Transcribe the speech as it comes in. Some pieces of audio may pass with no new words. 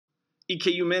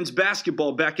EKU men's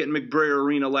basketball back at McBrayer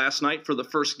Arena last night for the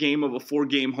first game of a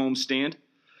 4-game homestand.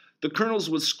 The Colonels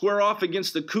would square off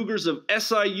against the Cougars of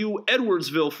SIU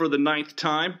Edwardsville for the 9th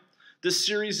time. This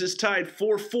series is tied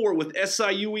 4-4 with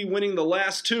SIUE winning the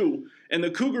last 2, and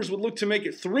the Cougars would look to make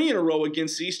it 3 in a row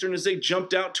against Eastern as they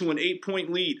jumped out to an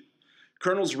 8-point lead.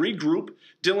 Colonels regroup.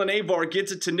 Dylan Avar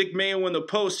gets it to Nick Mayo in the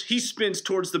post. He spins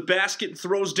towards the basket and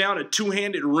throws down a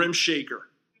two-handed rim shaker.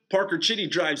 Parker Chitty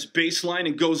drives baseline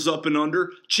and goes up and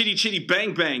under. Chitty Chitty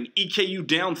bang bang. EKU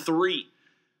down 3.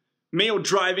 Mayo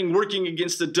driving, working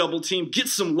against the double team.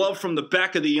 Gets some love from the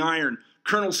back of the iron.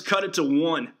 Colonels cut it to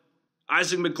 1.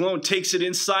 Isaac McGlone takes it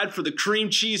inside for the cream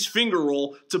cheese finger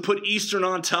roll to put Eastern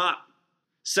on top.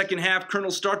 Second half,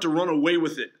 Colonels start to run away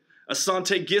with it.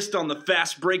 Asante Gist on the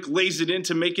fast break lays it in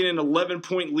to make it an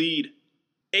 11-point lead.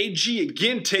 AG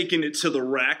again taking it to the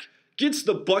rack, gets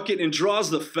the bucket and draws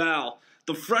the foul.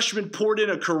 The freshman poured in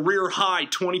a career-high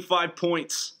 25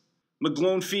 points.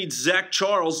 McGlone feeds Zach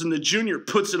Charles and the junior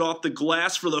puts it off the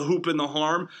glass for the hoop and the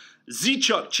harm.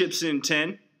 Zichuk chips in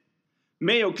 10.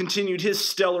 Mayo continued his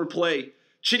stellar play.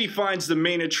 Chitty finds the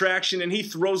main attraction and he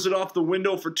throws it off the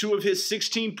window for 2 of his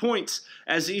 16 points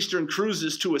as Eastern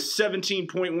cruises to a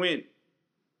 17-point win.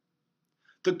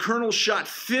 The Colonels shot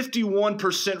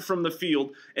 51% from the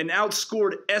field and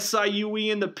outscored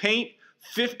SIUE in the paint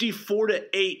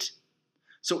 54-8.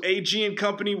 So AG and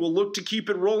company will look to keep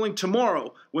it rolling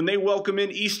tomorrow when they welcome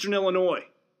in Eastern Illinois.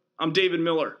 I'm David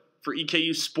Miller for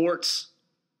EKU Sports.